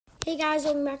Hey guys,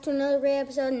 welcome back to another great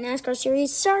episode of NASCAR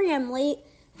series. Sorry I'm late.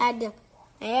 I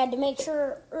had to make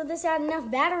sure this had enough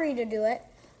battery to do it,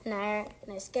 and I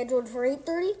scheduled for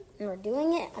 8:30, and we're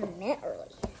doing it a minute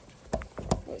early.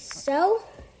 Okay, so,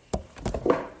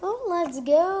 let's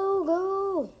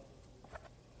go.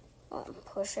 I'm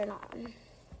pushing on.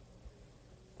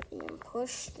 You can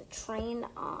push the train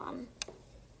on.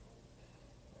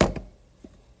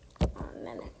 On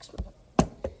the next one.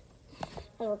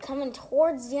 We're coming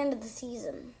towards the end of the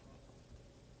season.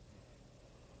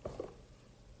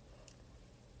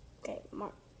 Okay,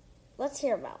 let's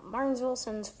hear about Martinsville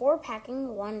sends 4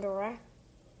 packing, 1 directly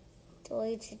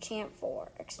to Champ 4.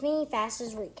 Xfinity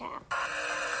Fastest recap.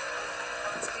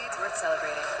 Speed's worth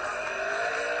celebrating.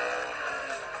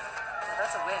 Well,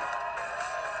 that's a win.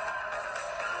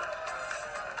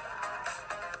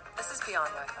 This is Beyond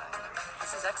Wi-Fi.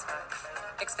 This is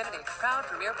Xfinity, proud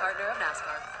premier partner of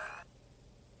NASCAR.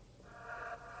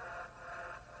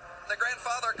 The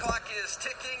grandfather clock is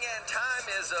ticking and time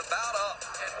is about up.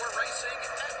 And we're racing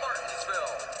at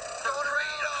Martinsville. Going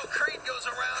around. Creed goes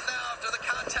around now after the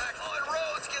contact. And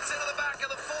Rhodes gets into the back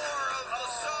of the 4 of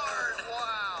Lassard.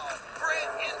 Wow.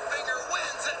 Brent Infinger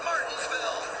wins at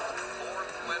Martinsville.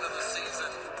 4th win of the season.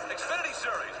 Xfinity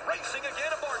Series racing again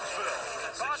at Martinsville.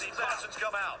 Caution's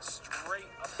come out.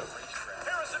 Straight up the racetrack.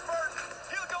 Harrison Burton,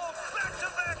 he'll go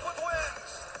back-to-back with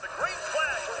wins. The green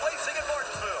flag for racing at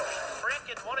Martinsville. Brent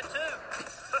gets 1 and 2.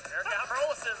 There got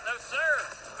Rolison, no sir.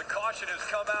 The caution has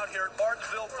come out here at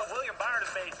Martinsville. William Byron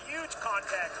has made huge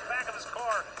contact. The back of his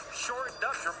car shortened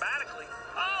up dramatically.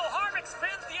 Oh, Harvick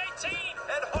spins the 18.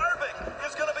 And Harvick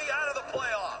is going to be out of the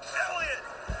playoffs. Elliott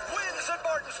wins at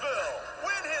Martinsville.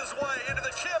 Win his way into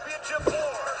the championship 4.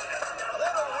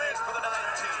 What a win for the 19.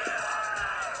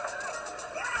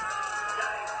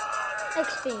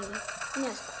 Xfinity.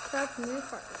 Yes, correct new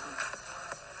partner.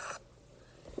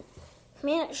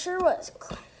 Man, it sure was.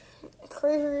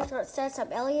 Crazy restart sets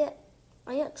up Elliott.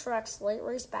 Truex late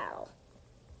race battle.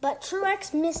 But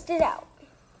Truex missed it out.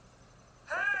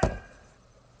 Hey!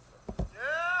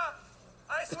 Yeah!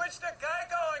 I switched to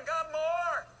Geico and got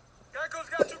more. Geico's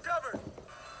got you covered.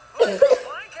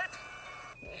 Blanket!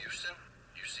 Houston,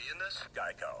 you seeing this?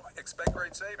 Geico. Expect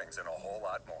great savings and a whole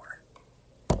lot more.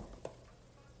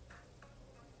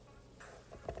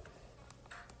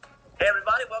 Hey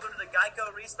everybody, welcome to the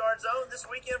Geico Restart Zone this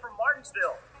weekend from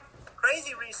Martinsville.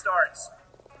 Crazy restarts.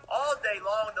 All day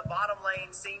long, the bottom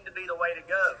lane seemed to be the way to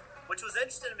go, which was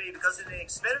interesting to me because in the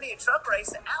Xfinity and Truck race,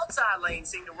 the outside lane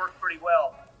seemed to work pretty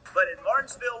well. But in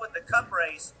Martinsville with the Cup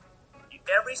race,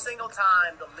 every single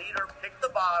time the leader picked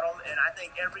the bottom, and I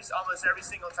think almost every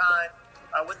single time,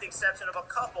 with the exception of a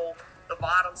couple, the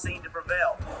bottom seemed to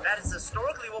prevail. That is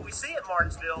historically what we see at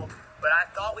Martinsville, but I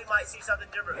thought we might see something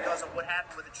different because of what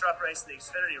happened with the Truck race and the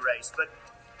Xfinity race. But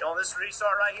on this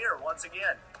restart right here, once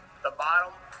again, the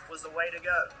bottom was the way to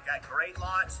go. Got great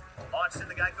launched in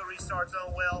the Geico Restart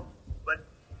Zone well, but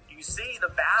you see the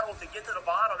battle to get to the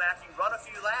bottom after you run a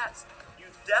few laps. You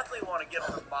definitely want to get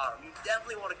on the bottom. You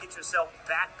definitely want to get yourself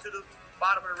back to the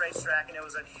bottom of the racetrack, and it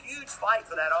was a huge fight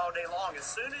for that all day long. As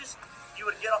soon as you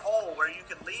would get a hole where you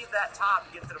could leave that top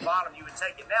and get to the bottom, you would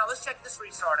take it. Now, let's check this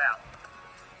restart out.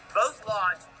 Both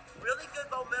launched, really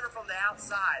good momentum from the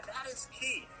outside. That is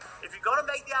key. If you're going to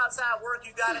make the outside work,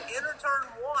 you got to enter turn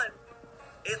 1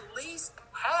 at least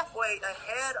halfway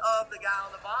ahead of the guy on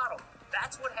the bottom.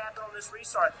 That's what happened on this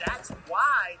restart. That's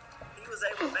why he was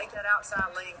able to make that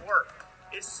outside lane work.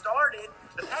 It started,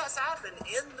 the pass happened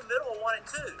in the middle of 1 and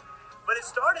 2, but it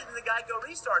started in the Geico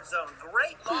Restart Zone.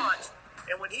 Great launch,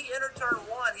 and when he entered turn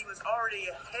 1, he was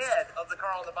already ahead of the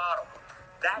car on the bottom.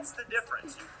 That's the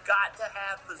difference. You've got to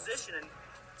have positioning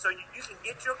so you can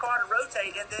get your car to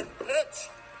rotate and then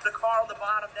pitch the car on the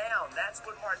bottom down. That's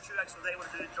what Martin Truex was able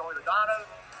to do to Joey Logano.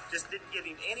 Just didn't give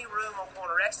him any room on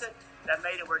corner exit. That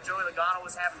made it where Joey Logano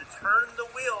was having to turn the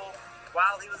wheel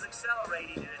while he was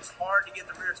accelerating, and it's hard to get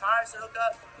the rear tires to hook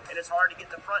up, and it's hard to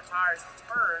get the front tires to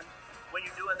turn when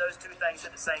you're doing those two things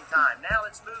at the same time. Now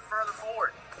let's move further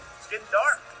forward. It's getting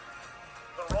dark.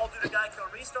 We're going to roll through the Geico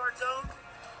Restart Zone.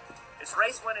 It's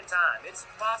race winning time. It's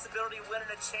the possibility of winning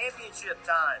a championship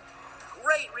time.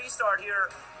 Great restart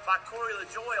here by Corey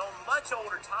LaJoie on much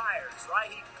older tires,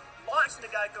 right? He launched in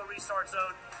the Geico Restart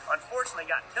Zone, unfortunately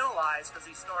got penalized because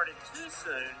he started too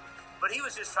soon, but he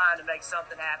was just trying to make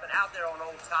something happen out there on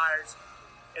old tires.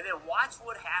 And then watch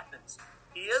what happens.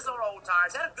 He is on old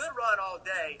tires, had a good run all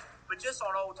day, but just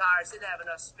on old tires, didn't have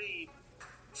enough speed.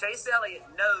 Chase Elliott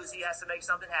knows he has to make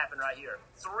something happen right here.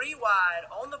 3 wide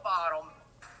on the bottom,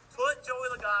 put Joey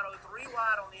Logano 3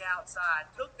 wide on the outside,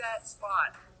 took that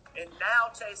spot, And now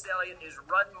Chase Elliott is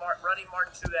running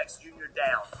Martin Truex Jr.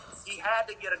 down. He had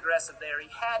to get aggressive there. He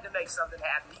had to make something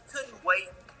happen. He couldn't wait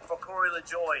for Corey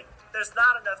LaJoie. There's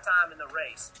not enough time in the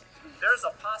race. There's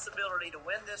a possibility to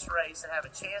win this race and have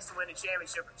a chance to win the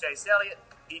championship for Chase Elliott.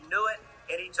 He knew it,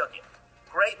 and he took it.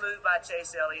 Great move by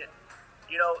Chase Elliott.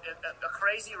 You know, a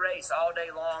crazy race all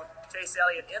day long. Chase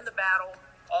Elliott in the battle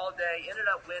all day, ended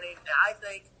up winning. And I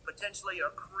think potentially a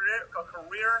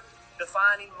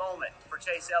career-defining moment for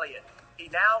Chase Elliott. He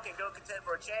now can go contend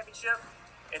for a championship,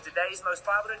 and today's most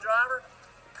popular driver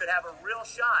could have a real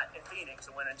shot in Phoenix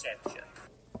to win a championship.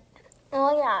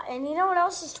 Oh, yeah, and you know what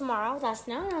else is tomorrow? That's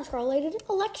not NASCAR-related.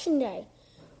 Election Day,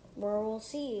 where we'll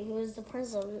see who is the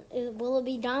president. Will it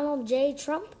be Donald J.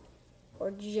 Trump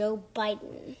or Joe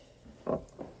Biden?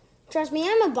 Trust me,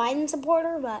 I'm a Biden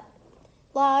supporter, but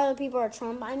a lot of other people are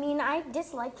Trump. I mean, I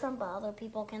dislike Trump, but other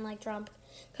people can like Trump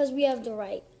because we have the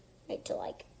right to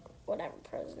like whatever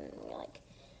president we like.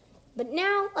 But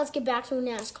now, let's get back to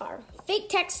NASCAR. Fake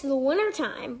text to the winter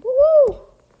time. Woo!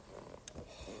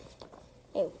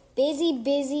 Hey,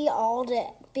 busy all day.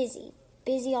 Busy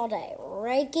all day.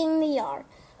 Raking the yard.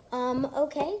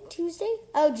 Okay, Tuesday?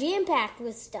 Oh, jam-packed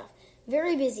with stuff.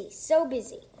 Very busy. So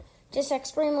busy. Just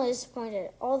extremely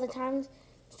disappointed all the time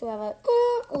to have a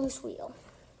loose wheel.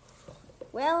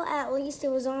 Well, at least it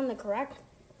was on the correct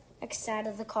side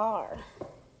of the car.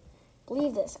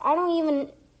 Believe this. I don't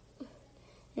even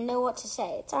know what to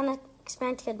say. It's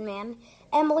unexpected, man.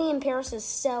 Emily in Paris is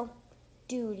so...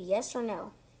 Dude, yes or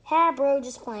no? Ha, bro,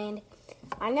 just playing.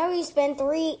 I know you spent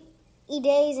 3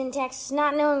 days in Texas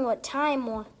not knowing what time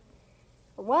was.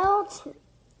 Well,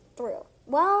 through.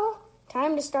 Well,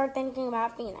 time to start thinking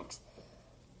about Phoenix.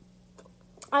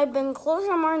 I've been close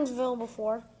to Martinsville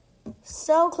before.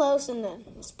 So close in the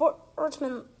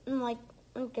sportsman-like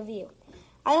view.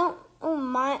 I don't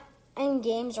mind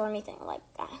games or anything like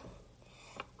that.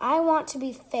 I want to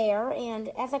be fair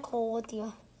and ethical with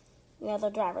the other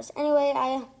drivers. Anyway,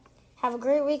 I have a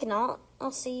great week, and I'll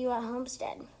see you at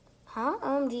Homestead. Huh?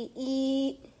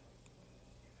 OMG.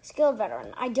 Skilled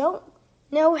veteran. I don't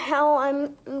know how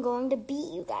I'm going to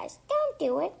beat you guys. Don't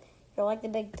do it. You're like the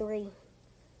big three.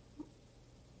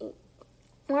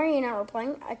 Why are you not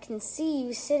replying? I can see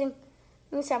you sitting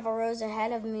several rows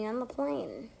ahead of me on the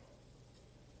plane.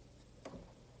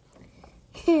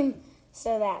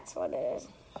 So that's what it is.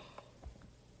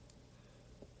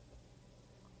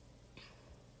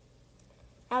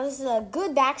 Now, this is a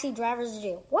good backseat drivers to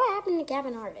do. What happened to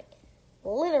Kevin Harvick?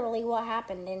 Literally what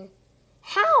happened, and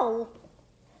how?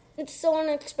 It's so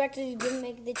unexpected he didn't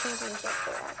make the championship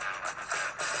for us.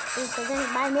 He's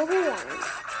presented by number 1. All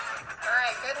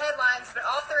right, good headlines, but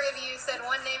all three of you said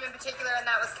one name in particular, and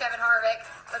that was Kevin Harvick.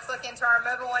 Let's look into our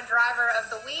Mobile 1 driver of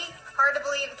the week. Hard to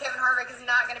believe Kevin Harvick is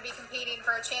not going to be competing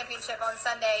for a championship on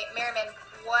Sunday. Merriman,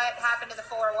 what happened to the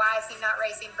 4? Why is he not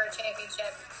racing for a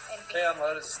championship? They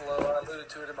unloaded slow. I alluded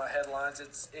to it in my headlines.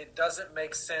 It doesn't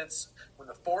make sense when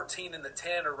the 14 and the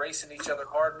 10 are racing each other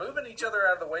hard, moving each other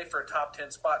out of the way for a top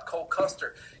 10 spot. Cole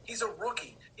Custer, he's a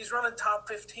rookie. He's running top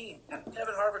 15.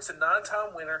 Kevin Harvick's a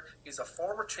 9-time winner. He's a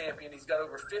former champion. He's got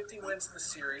over 50 wins in the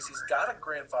series. He's got a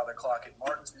grandfather clock at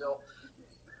Martinsville.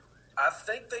 I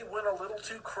think they went a little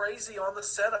too crazy on the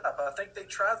setup. I think they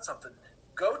tried something.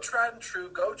 Go tried and true.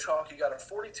 Go chalk. You got a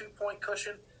 42-point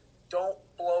cushion. Don't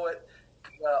blow it.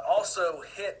 Also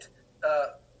hit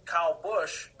Kyle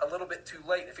Busch a little bit too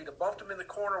late. If he'd have bumped him in the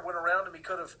corner, went around him, he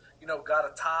could have, got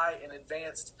a tie and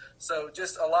advanced. So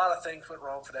just a lot of things went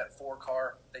wrong for that 4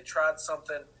 car. They tried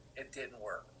something. It didn't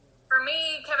work. For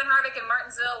me, Kevin Harvick in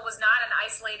Martinsville was not an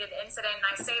isolated incident, and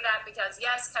I say that because,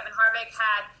 yes, Kevin Harvick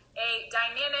had a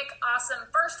dynamic, awesome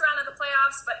first round of the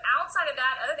playoffs, but outside of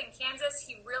that, other than Kansas,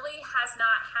 he really has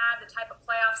not had the type of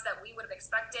playoffs that we would have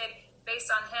expected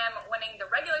based on him winning the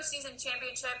regular season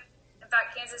championship. In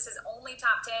fact, Kansas is only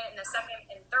top 10 in the second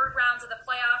and third rounds of the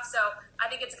playoffs, so I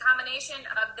think it's a combination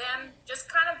of them just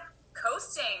kind of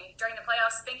coasting during the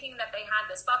playoffs, thinking that they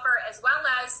had this buffer, as well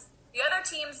as the other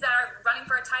teams that are running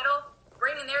for a title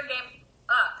bringing their game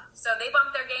up. So they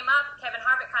bumped their game up. Kevin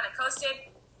Harvick kind of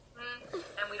coasted,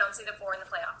 and we don't see the 4 in the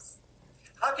playoffs.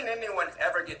 How can anyone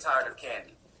ever get tired of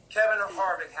candy? Kevin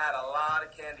Harvick had a lot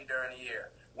of candy during the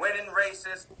year. Winning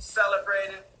races,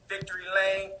 celebrating, victory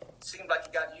lane. Seemed like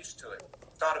he got used to it.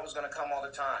 Thought it was going to come all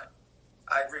the time.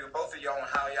 I agree with both of y'all on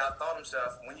how y'all thought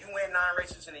himself. When you win 9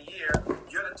 races in a year,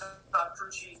 you're the top crew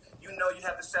chief. You know you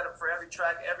have the setup for every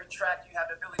track. Every track you have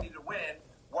the ability to win.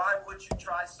 Why would you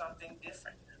try something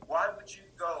different? Why would you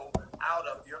go out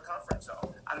of your comfort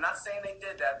zone? I'm not saying they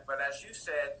did that, but as you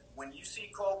said, when you see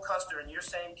Cole Custer in your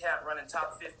same camp running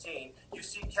top 15, you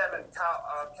see Kevin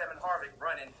Harvick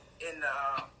running in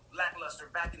lackluster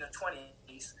back in the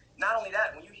 20s. Not only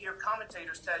that, when you hear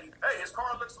commentators tell you, hey, his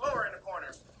car looks lower in the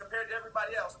corners compared to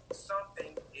everybody else,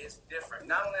 something is different.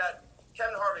 Not only that,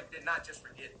 Kevin Harvick did not just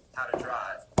forget how to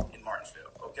drive in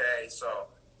Martinsville, okay? So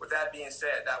with that being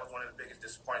said, that was one of the biggest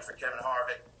disappointments for Kevin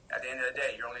Harvick. At the end of the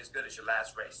day, you're only as good as your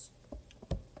last race.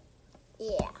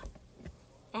 Yeah.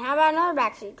 And how about another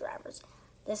backseat drivers?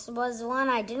 This was one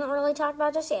I didn't really talk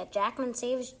about just yet. Jackman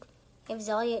gives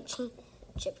Elliott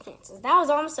chip chances. That was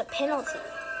almost a penalty.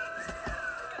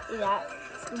 That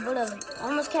would have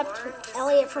almost kept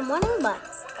Elliott from winning, but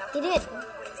he did.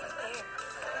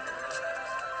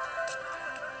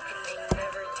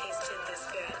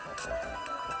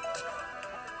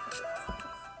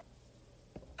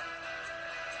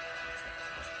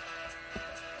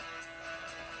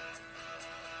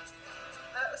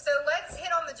 So let's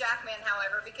hit on the Jackman,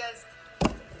 however, because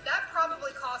that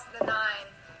probably cost the 9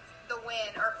 the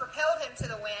win, or propelled him to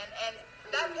the win, and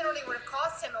that penalty would have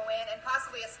cost him a win and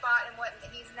possibly a spot in what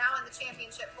he's now in the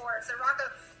championship for. So Rocco,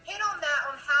 hit on that,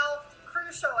 on how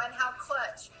crucial and how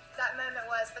clutch that moment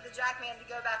was for the Jackman to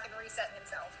go back and reset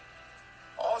himself.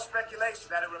 All speculation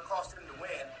that it would have cost him to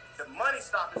win. The money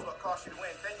stop is what cost you to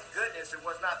win. Thank goodness it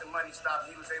was not the money stop.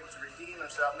 He was able to redeem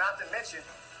himself. Not to mention,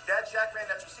 that Jackman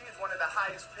that you see is one of the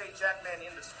highest paid Jackman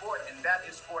in the sport, and that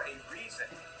is for a reason.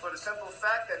 For the simple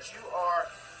fact that you are,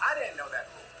 I didn't know that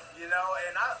rule, and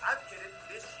I did it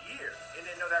this year and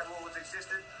didn't know that rule was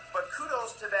existed. But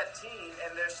kudos to that team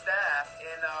and their staff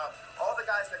and all the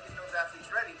guys that get those athletes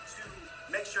ready to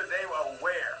make sure they were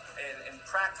aware and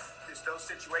practice those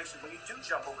situations when you do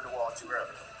jump over the wall too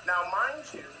early. Now, mind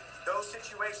you, those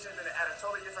situations at a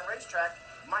totally different racetrack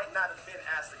might not have been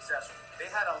as successful. They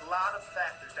had a lot of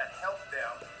factors that helped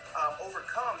them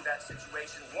overcome that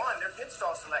situation. One, their pit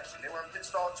stall selection. They were in pit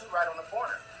stall 2 right on the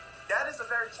corner. That is a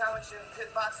very challenging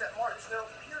pit box at Martinsville,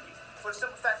 period. For the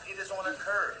simple fact, it is on a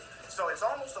curve. So it's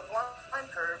almost a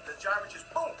blind curve. The driver just,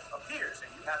 boom, appears, and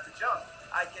you have to jump.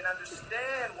 I can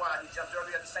understand why he jumped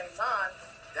early at the same time.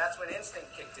 That's when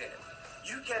instinct kicked in.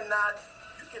 You cannot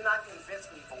convince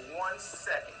me for 1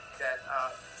 second that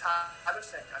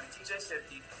TJ said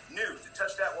he knew to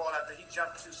touch that wall after he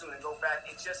jumped too soon and go back.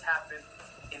 It just happened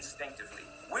instinctively.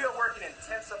 We are working in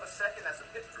tenths of a second as a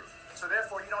pit crew. So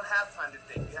therefore, you don't have time to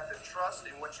think. You have to trust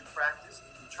in what you practice.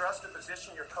 Trust the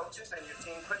position your coaches and your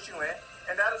team put you in.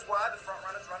 And that is why the front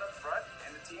runners run up front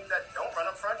and the teams that don't run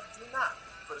up front do not.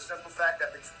 For the simple fact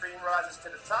that the cream rises to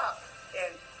the top,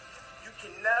 and you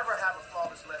can never have a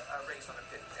flawless race on the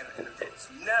pit, in the pits.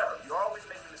 Never. You always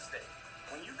make a mistake.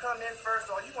 When you come in first,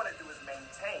 all you want to do is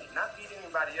maintain, not beat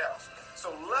anybody else.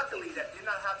 So luckily, that did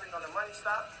not happen on the money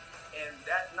stop, and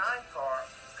that 9 car,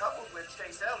 coupled with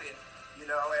Chase Elliott, and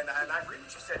I agree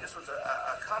with you said this was a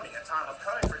time of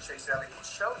coming for Chase Elliott,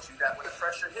 which shows you that when the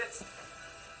pressure hits,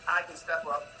 I can step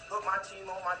up, put my team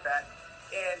on my back,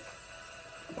 and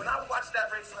when I watched that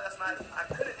race last night, I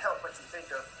couldn't help but to think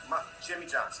of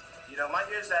Jimmy Johnson. My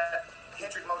years at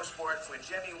Hendrick Motorsports when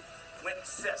Jimmy went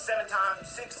 7 times,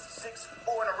 4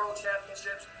 in a row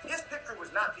championships. His pit crew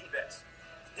was not the best.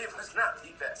 It was not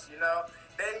the best,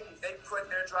 They put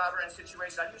their driver in a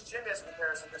situation. I use Jimmy as a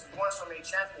comparison because he won so many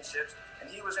championships, and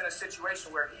he was in a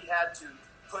situation where he had to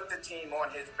put the team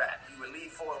on his back. He would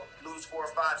lose 4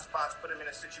 or 5 spots, put him in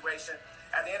a situation.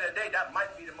 At the end of the day, that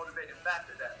might be the motivating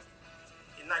factor that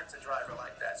unites a driver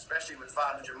like that, especially with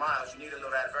 500 miles. You need a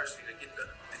little adversity to get the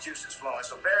juices flowing.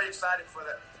 So very excited for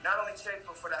not only Chase,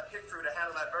 but for that pit crew to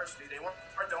handle adversity. They weren't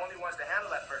the only ones to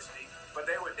handle adversity, but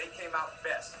they came out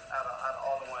best out of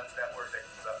all the ones that were there.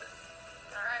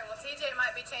 All right, well, TJ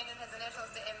might be changing his initials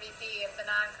to MVP if the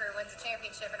 9 crew wins the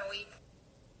championship in a week.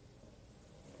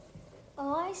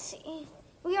 Oh, I see.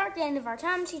 We are at the end of our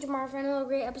time. See you tomorrow for another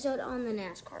great episode on the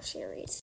NASCAR series.